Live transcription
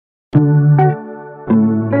And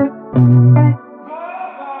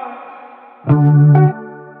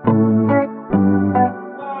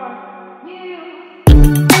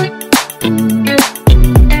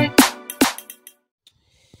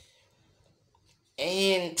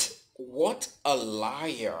what a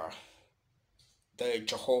liar the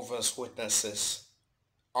Jehovah's Witnesses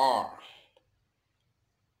are.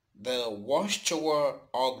 The Watchtower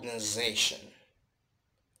organization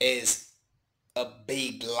is a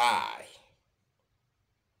big lie.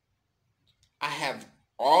 I have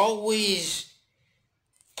always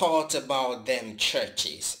thought about them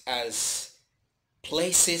churches as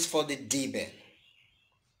places for the demon.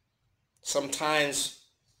 Sometimes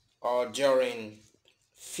during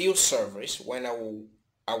field service, when I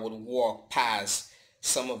would walk past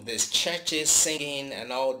some of these churches singing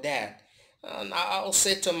and all that, and I'll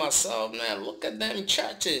say to myself, man, look at them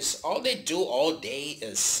churches. All they do all day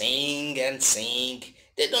is sing and sing.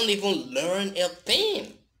 They don't even learn a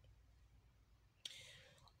thing.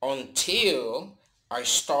 Until I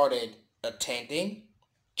started attending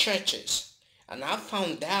churches. And I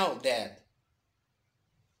found out that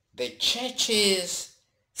the churches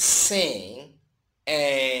sing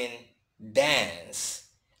and dance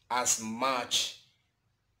as much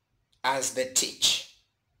as they teach.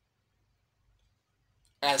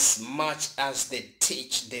 As much as they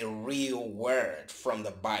teach the real word from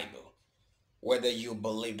the Bible. Whether you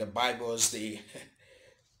believe the Bible is the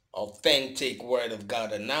authentic word of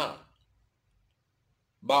God or not.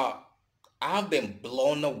 But I've been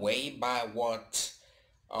blown away by what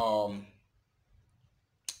I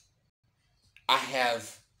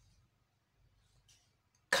have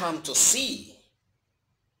come to see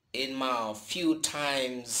in my few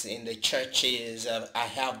times in the churches I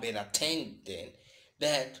have been attending,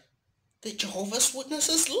 that the Jehovah's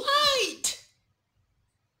Witnesses lied.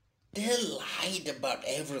 They lied about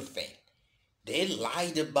everything. They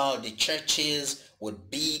lied about the churches with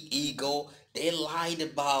big ego. They lied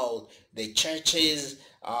about the churches.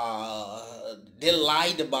 They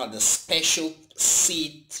lied about the special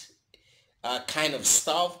seat kind of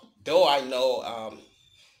stuff. Though I know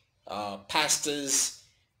pastors,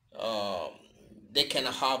 they can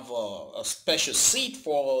have a special seat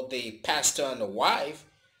for the pastor and the wife.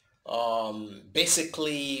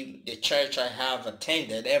 Basically, the church I have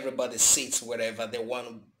attended, everybody sits wherever they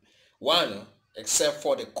want to, except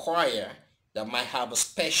for the choir that might have a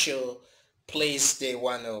special place they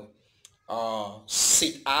want to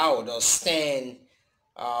sit out or stand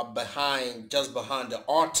just behind the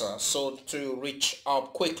altar, so to reach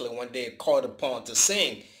up quickly when they're called upon to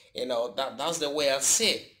sing. That's the way I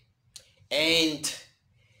sit. And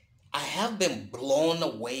I have been blown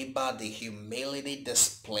away by the humility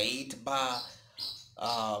displayed by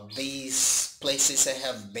these places I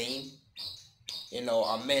have been.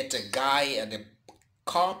 I met a guy at the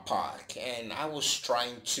car park, and I was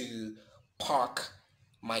trying to park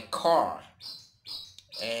my car,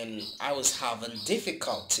 and I was having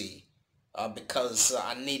difficulty because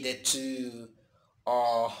I needed to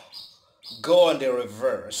go on the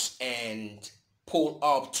reverse and pull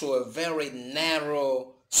up to a very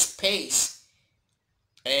narrow space,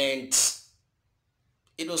 and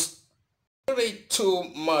it was really too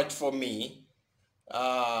much for me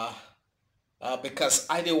because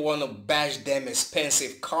I didn't want to bash them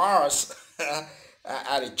expensive cars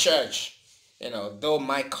at the church. Though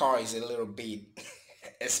my car is a little bit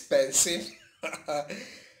expensive.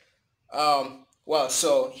 Well,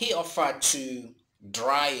 so he offered to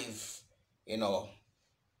drive,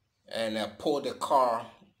 and pull the car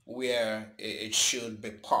where it should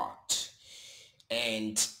be parked.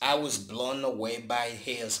 And I was blown away by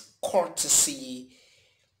his courtesy,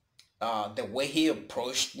 the way he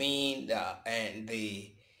approached me, and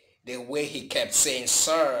the way he kept saying,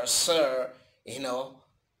 "Sir, sir," I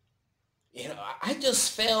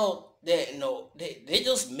just felt that they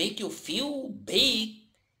just make you feel big,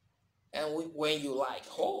 and when you like,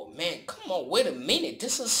 oh man, come on, wait a minute,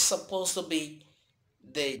 this is supposed to be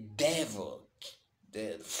the devil,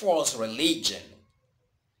 the false religion,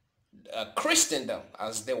 Christendom,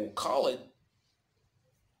 as they will call it.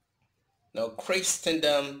 Now,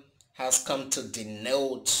 Christendom has come to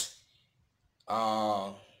denote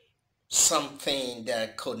something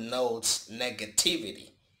that connotes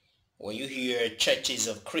negativity. When you hear churches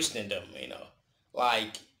of Christendom,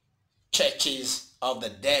 like churches of the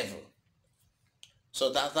devil.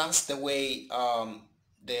 So that's the way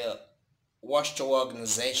the Watchtower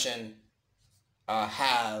organization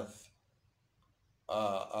have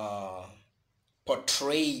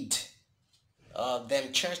portrayed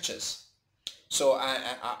them churches. So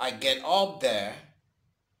I get up there,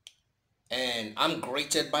 and I'm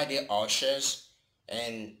greeted by the ushers,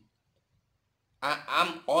 and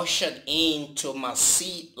I'm ushered into my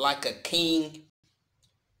seat like a king.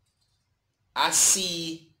 I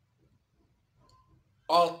see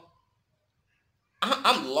all.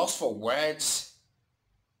 I'm lost for words.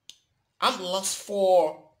 I'm lost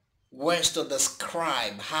for words to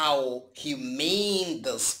describe how humane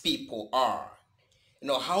those people are.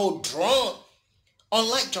 How drawn.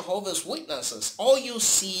 Unlike Jehovah's Witnesses, all you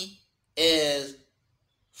see is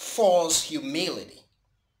false humility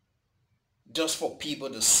just for people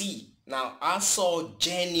to see. Now, I saw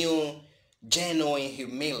genuine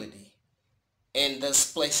humility in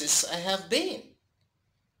these places I have been.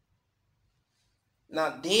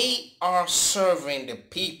 Now, they are serving the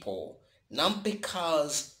people not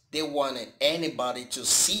because they wanted anybody to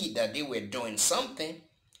see that they were doing something.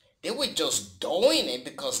 They were just doing it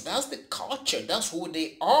because that's the culture. That's who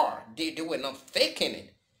they are. They were not faking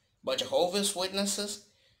it. But Jehovah's Witnesses,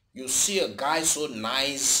 you see a guy so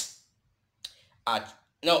nice.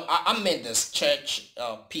 No, I met this church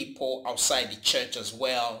people outside the church as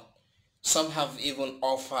well. Some have even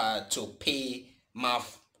offered to pay my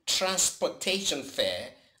transportation fare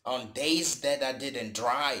on days that I didn't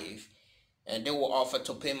drive. And they will offer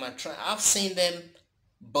to pay my I've seen them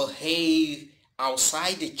behave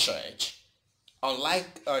outside the church.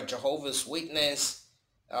 Unlike Jehovah's Witness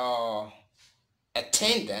uh,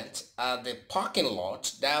 attendant at the parking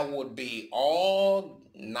lot, that would be all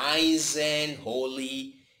nice and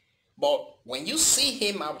holy. But when you see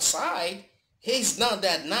him outside, he's not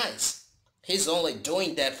that nice. He's only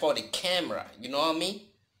doing that for the camera. You know what I mean?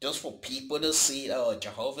 Just for people to see,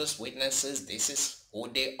 Jehovah's Witnesses, this is who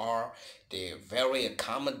they are. They're very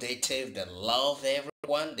accommodative. They love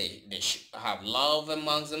everyone. They should have love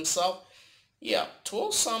amongst themselves. Yeah,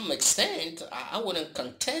 to some extent, I wouldn't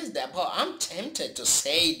contest that, but I'm tempted to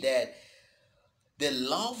say that the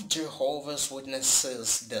love Jehovah's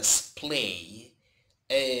Witnesses display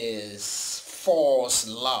is false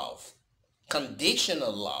love,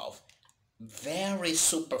 conditional love, very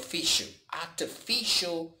superficial,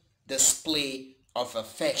 artificial display of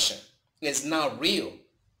affection. It's not real,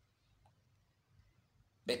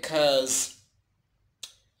 because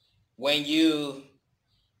when you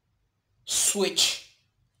switch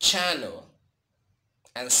channel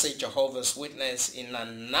and see Jehovah's Witness in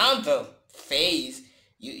another phase,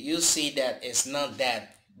 you see that it's not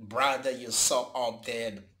that brother you saw up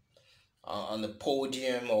there on the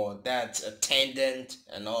podium, or that attendant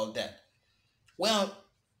and all that. Well,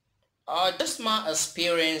 just my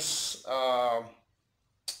experience uh,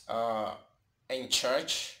 in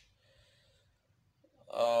church,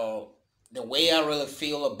 uh, the way I really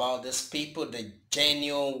feel about these people, the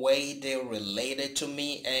genuine way they related to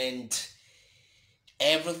me, and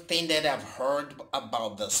everything that I've heard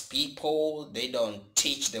about these people, they don't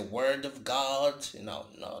teach the word of God. No,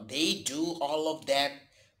 they do all of that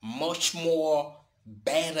much more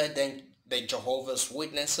better than the Jehovah's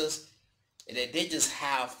Witnesses. They just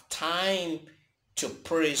have time to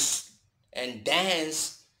praise and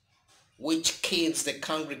dance, which keeps the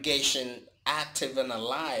congregation active and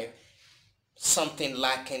alive, something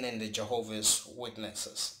lacking in the Jehovah's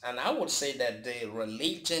Witnesses. And I would say that the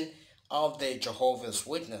religion of the Jehovah's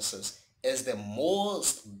Witnesses is the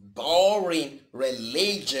most boring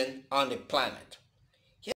religion on the planet.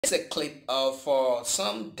 Here's a clip of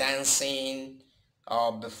some dancing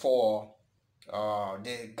before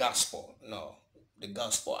the gospel. No, the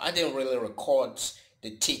gospel. I didn't really record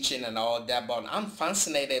the teaching and all that, but I'm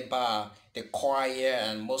fascinated by the choir,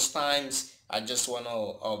 and most times I just want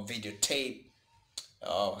to videotape,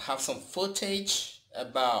 have some footage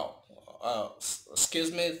about,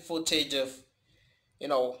 footage of, you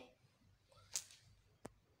know,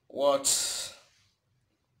 what,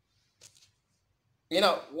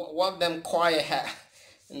 what them choir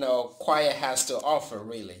choir has to offer,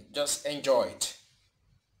 really. Just enjoy it.